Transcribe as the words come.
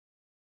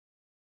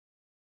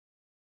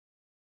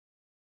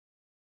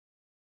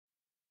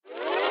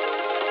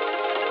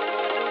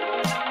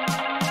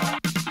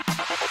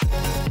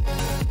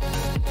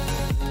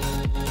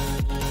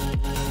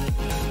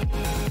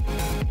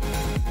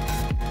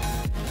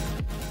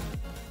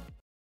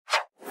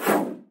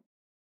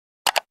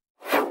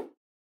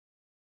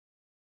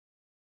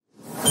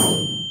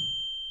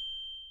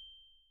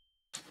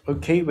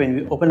Okay, when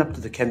we open up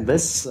to the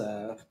canvas,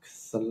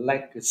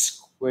 select a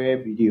square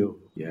video.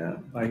 Yeah,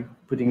 by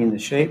putting in the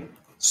shape.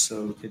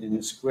 So get in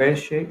a square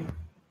shape,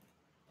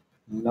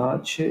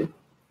 enlarge it,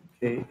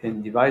 okay,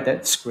 and divide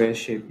that square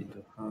shape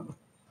into half.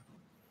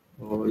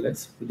 Or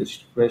let's put the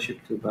square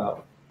shape to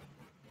about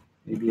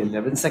maybe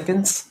 11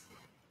 seconds.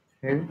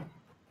 Okay,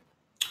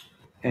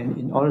 and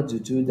in order to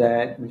do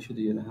that, make sure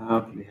that you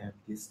have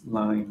this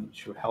line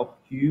which will help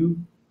you.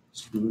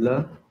 This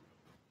ruler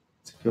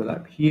to go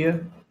up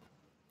here.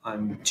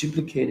 I'm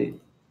duplicated.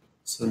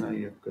 So now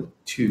you've got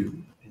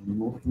two and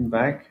moving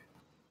back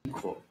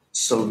equal.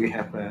 So we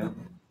have a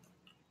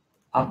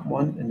up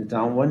one and a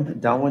down one. The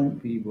down one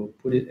we will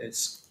put it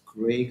as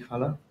gray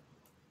color.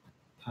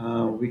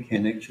 We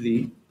can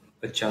actually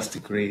adjust the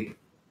gray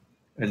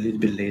a little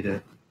bit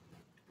later.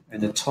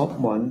 And the top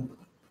one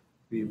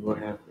we will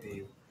have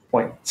a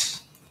white.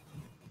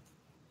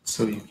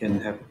 So you can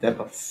have depth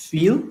of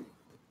field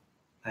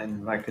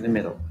and right in the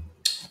middle.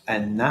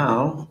 And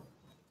now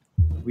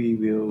we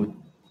will,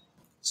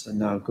 so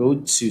now go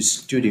to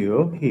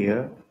Studio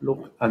here,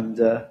 look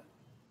under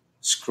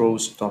Scroll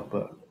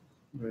Stopper.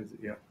 Where is it?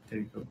 Yeah, there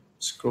you go.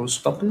 Scroll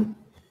Stopper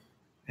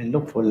and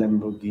look for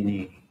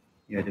Lamborghini.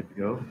 Yeah, there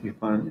we go. We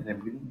found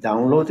Lamborghini.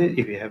 Download it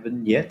if you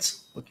haven't yet.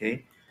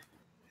 Okay,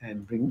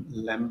 and bring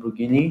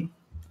Lamborghini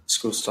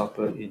Scroll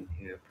Stopper in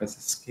here. Press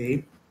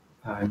Escape,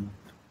 and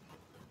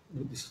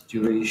this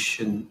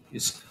duration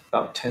is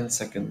about 10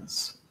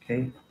 seconds.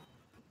 Okay,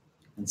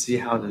 and see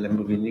how the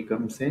Lamborghini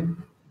comes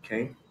in.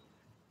 Okay,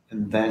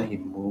 and then he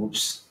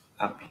moves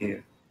up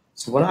here.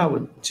 So what I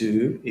would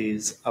do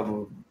is I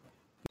will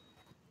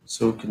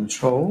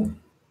Control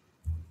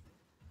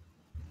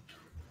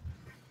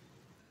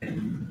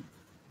and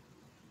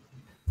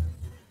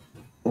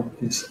move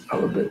this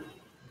out a bit.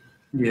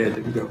 Yeah,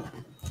 there we go.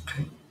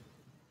 Okay.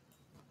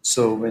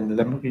 So when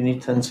the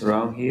Lamborghini turns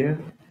around here,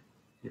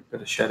 you've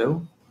got a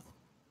shadow,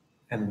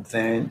 and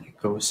then it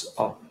goes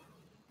up.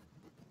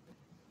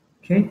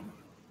 Okay.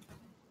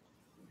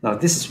 Now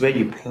this is where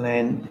you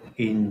plan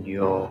in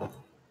your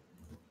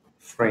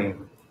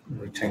frame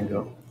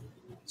rectangle.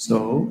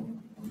 So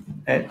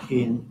add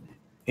in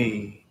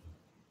a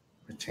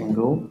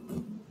rectangle.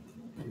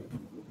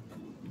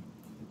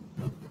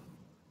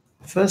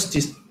 First,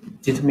 just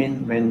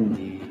determine when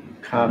the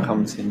car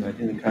comes in. I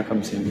think the car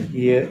comes in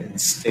here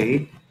and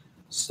stay.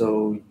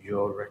 So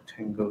your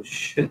rectangle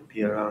should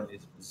be around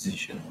this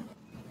position.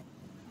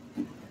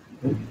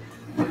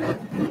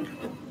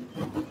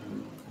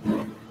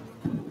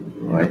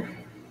 Right.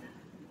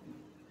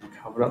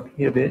 Cover up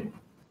here a bit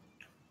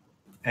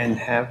and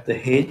have the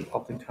head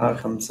of the car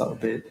comes out a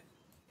bit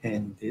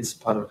and this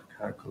part of the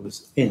car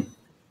goes in.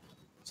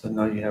 So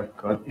now you have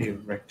got a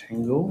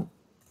rectangle,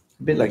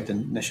 a bit like the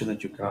National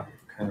Geographic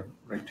kind of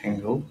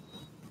rectangle.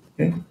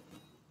 Okay.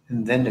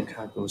 And then the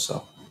car goes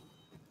up.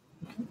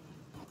 Okay.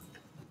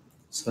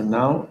 So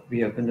now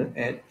we are going to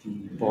add the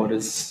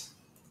borders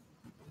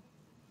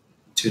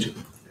to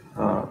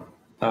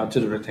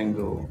the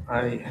rectangle.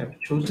 I have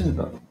chosen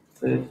about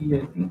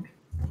 30, I think,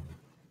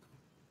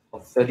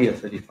 or 30 or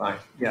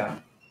 35. Yeah,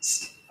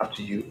 it's up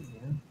to you.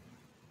 Yeah.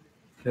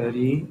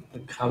 30, the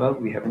color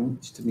we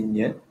haven't determined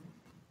yet,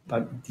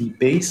 but the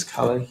base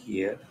color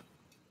here,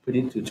 put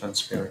it to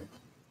transparent.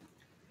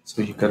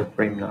 So you got a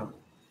frame now.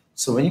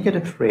 So when you get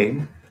a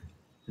frame,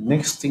 the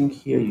next thing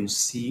here you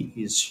see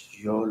is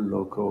your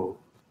logo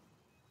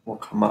will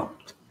come up.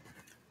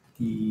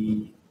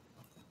 The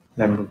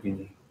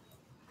Lamborghini.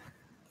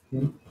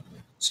 Okay.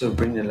 So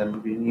bring the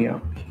Lamborghini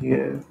up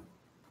here.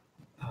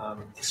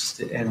 This is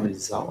the end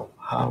result of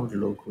how the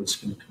logo is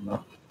going to come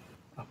up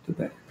after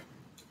that.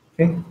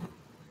 Okay.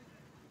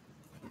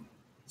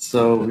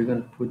 So we're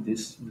going to put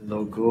this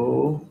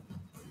logo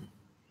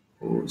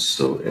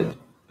also at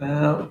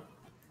about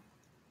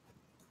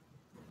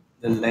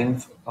the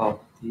length of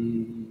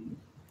the,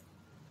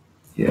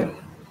 yeah,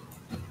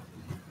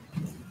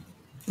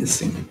 this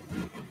thing.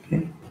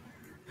 Okay.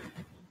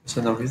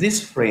 So now with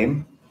this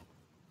frame,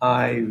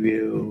 I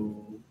will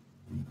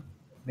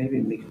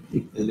maybe make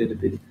it a little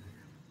bit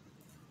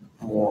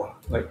more,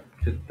 like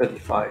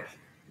 35.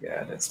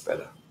 Yeah, that's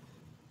better.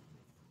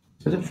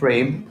 So the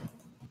frame,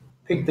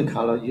 pick the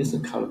color, use the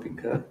color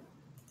picker,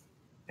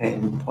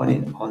 and point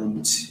it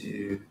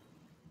onto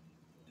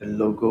the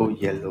logo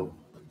yellow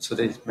so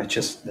that it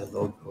matches the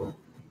logo.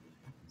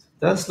 It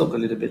does look a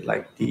little bit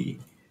like the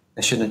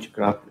National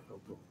Geographic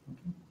logo.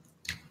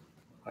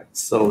 Right,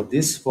 so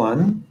this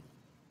one,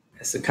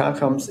 as the car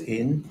comes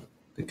in,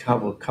 the car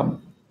will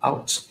come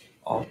out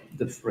of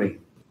the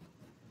frame.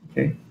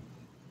 Okay.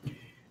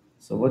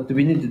 So what do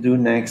we need to do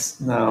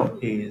next now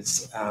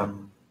is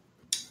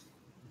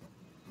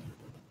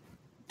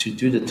to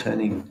do the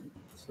turning.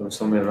 So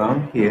somewhere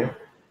around here,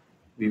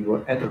 we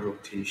will add a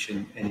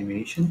rotation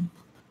animation.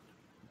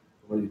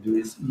 What we do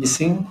is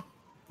easing,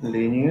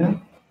 linear,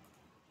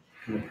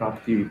 and the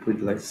property we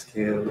put like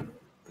scale,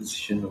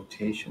 position,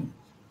 rotation.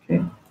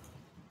 Okay.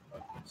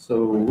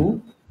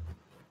 So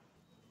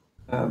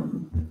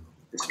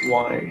it's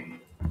Y.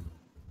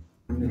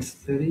 It's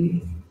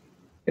 30.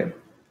 Yep.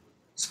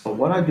 So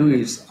what I do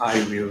is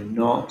I will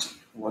not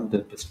want the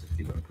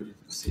perspective, I put it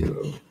to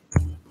 0,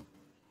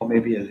 or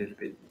maybe a little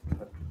bit.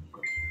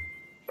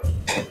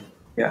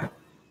 Yeah.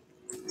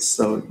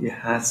 So it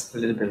has a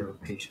little bit of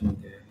rotation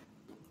there,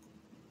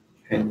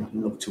 and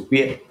look too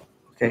weird.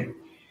 Okay.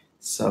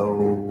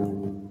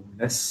 So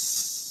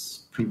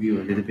let's preview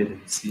a little bit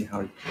and see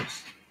how it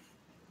goes.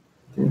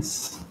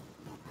 This.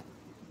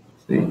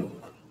 See.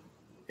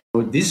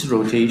 So this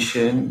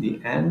rotation,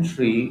 the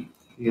entry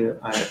here,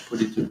 I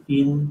put it to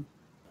in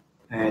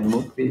and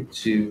move it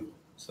to,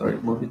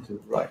 move it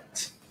to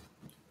right.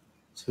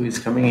 So it's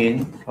coming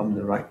in from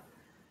the right.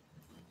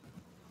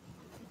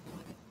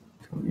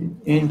 Coming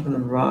in from the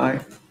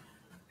right,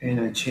 and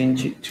I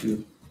change it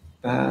to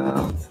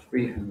about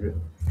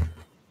 300.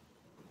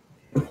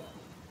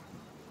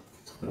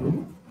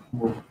 So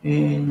move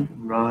in,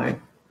 right,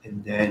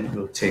 and then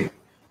rotate.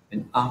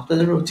 And after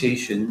the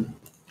rotation,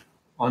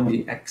 on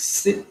the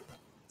exit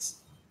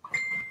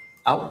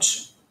out,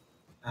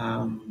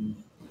 um,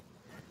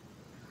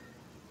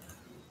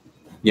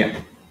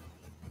 yeah,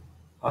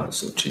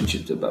 also change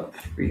it to about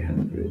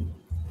 300.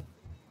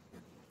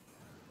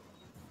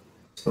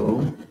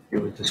 So it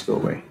will just go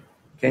away.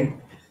 Okay.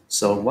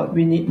 So what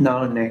we need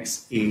now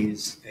next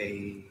is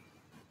a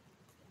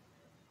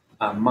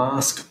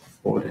mask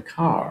for the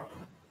car.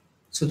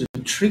 So the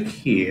trick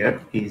here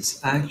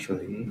is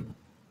actually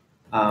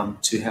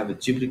to have a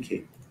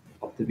duplicate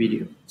of the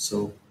video.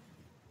 So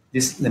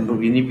this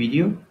Lamborghini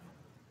video,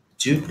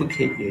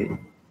 duplicate it,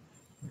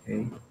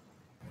 okay?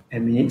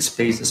 And we need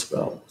space as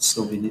well.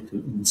 So we need to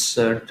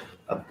insert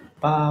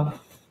above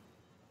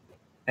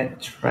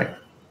and track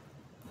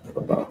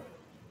above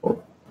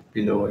or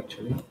below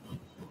actually.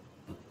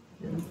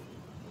 Yeah.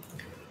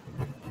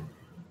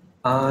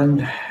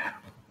 And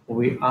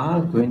we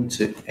are going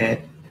to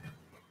add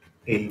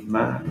a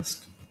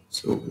mask.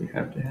 So we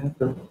have to have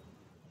the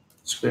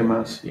square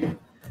mask here.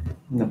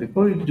 Now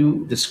before you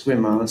do the square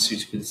mask, you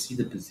can see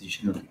the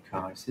position of the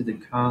car. See the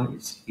car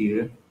is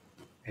here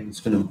and it's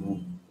going to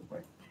move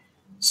away.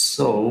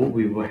 So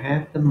we will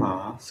have the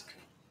mask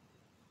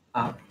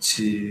up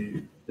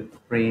to the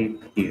frame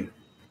here.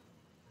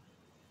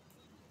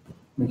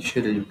 Make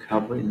sure that you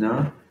cover it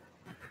now.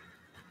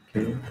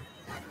 Okay.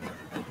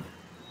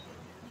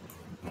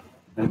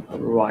 And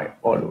right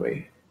all the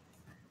way.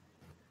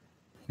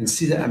 You can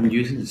see that I'm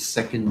using the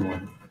second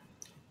one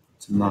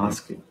to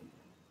mask it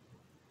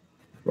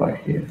right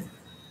here.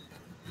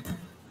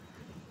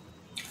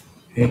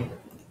 Okay.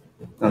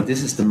 Now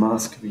this is the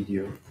mask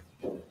video.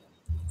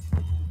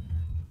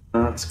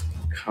 Mask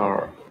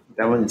car.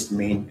 That one is the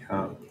main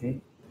car. Okay.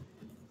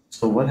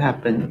 So what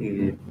happened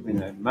is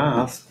when I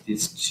mask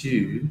these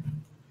two,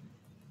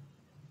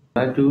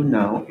 what I do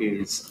now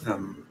is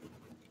I'm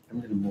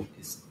going to move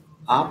this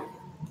up,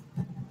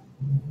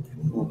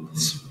 move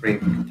this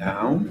frame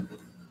down.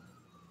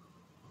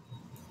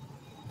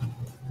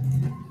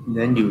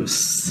 Then you will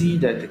see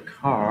that the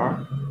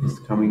car is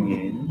coming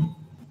in.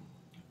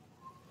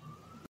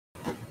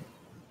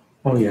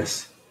 Oh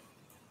yes,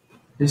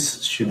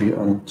 this should be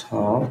on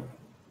top.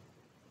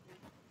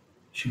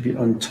 Should be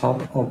on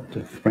top of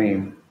the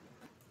frame.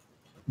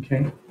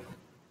 Okay,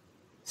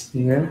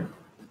 see here.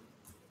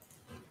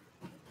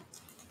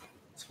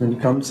 So when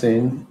it comes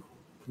in,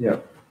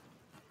 yep.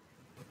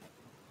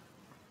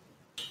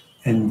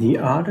 And the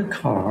other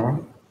car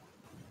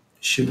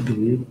should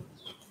be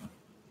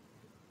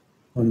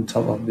on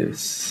top of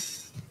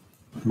this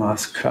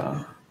mask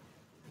car.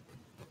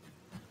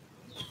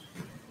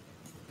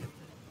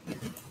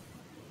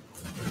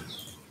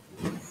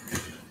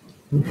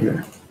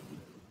 Here.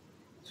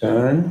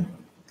 Turn.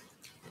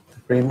 The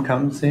frame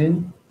comes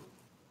in.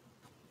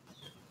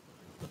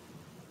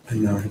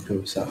 And now it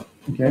goes up.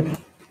 Okay.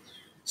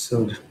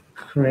 So the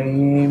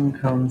frame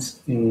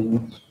comes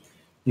in.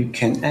 You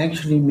can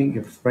actually make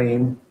your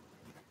frame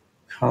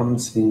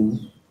comes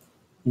in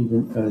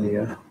even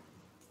earlier.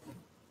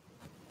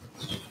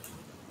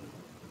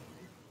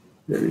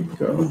 There we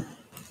go.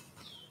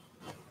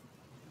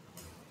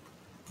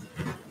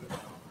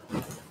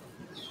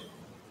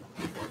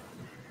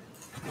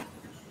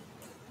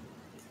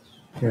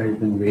 Yeah,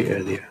 even way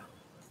earlier.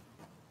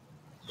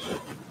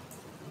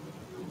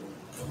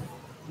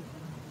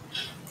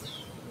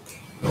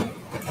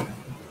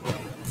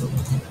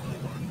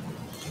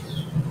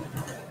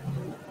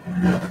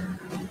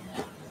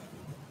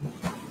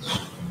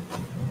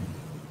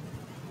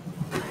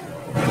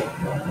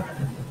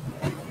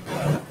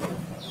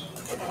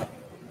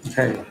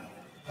 Okay.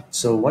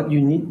 So what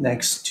you need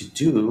next to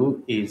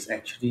do is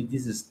actually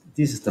this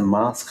is the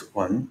mask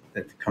one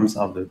that comes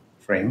out of the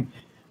frame.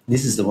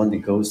 This is the one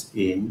that goes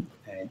in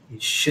and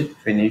it should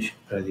finish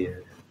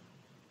earlier.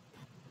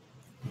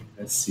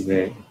 Let's see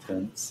where it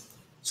turns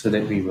so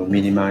that we will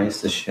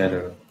minimize the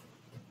shadow.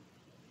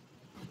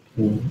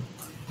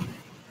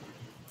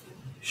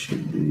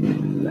 Should be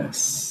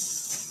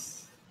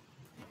less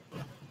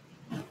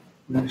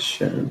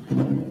shadow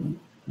coming in.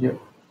 Yep.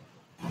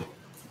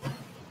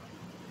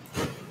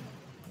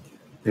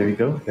 There we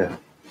go. Yeah.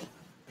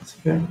 That's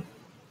okay.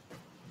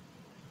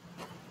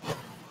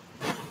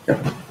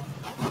 Yeah.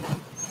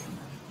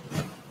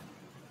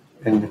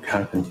 and the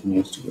car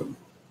continues to go.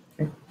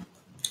 Okay.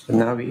 So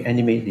now we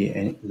animate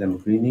the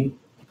Lamborghini.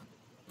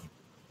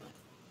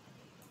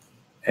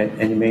 Add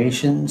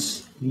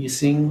animations,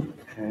 easing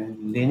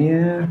and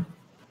linear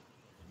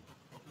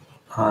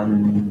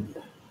on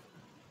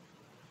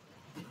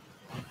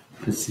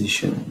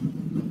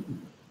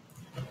position.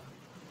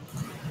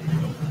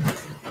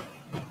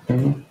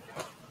 Okay.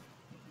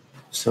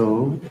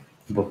 So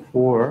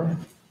before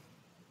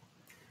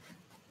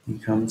he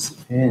comes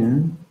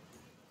in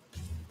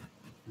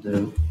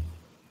the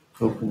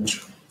open,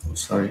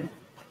 sorry,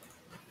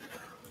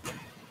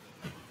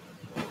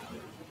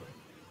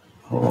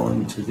 hold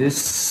on to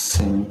this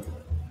and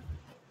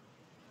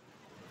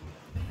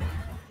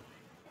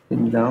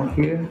pin down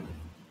here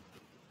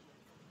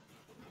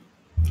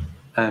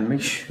and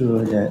make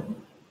sure that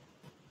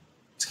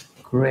it's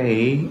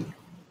gray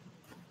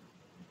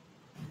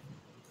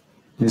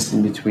is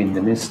in between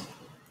the mist.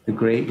 The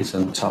gray is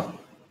on top.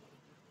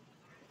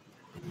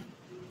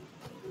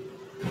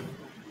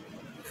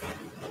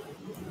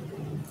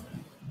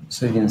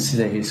 So you can see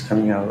that it's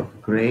coming out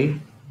of gray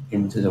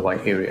into the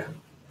white area.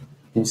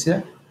 Can you see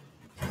that?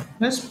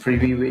 Let's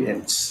preview it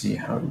and see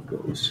how it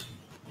goes.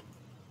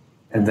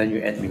 And then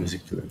you add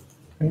music to it.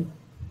 Okay?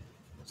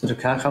 So the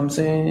car comes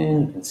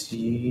in, you can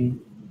see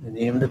the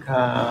name of the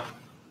car,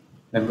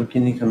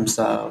 Lamborghini comes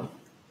out,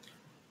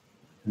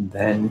 and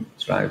then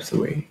drives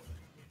away.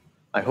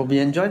 I hope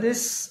you enjoy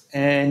this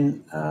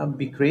and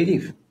be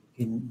creative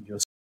in your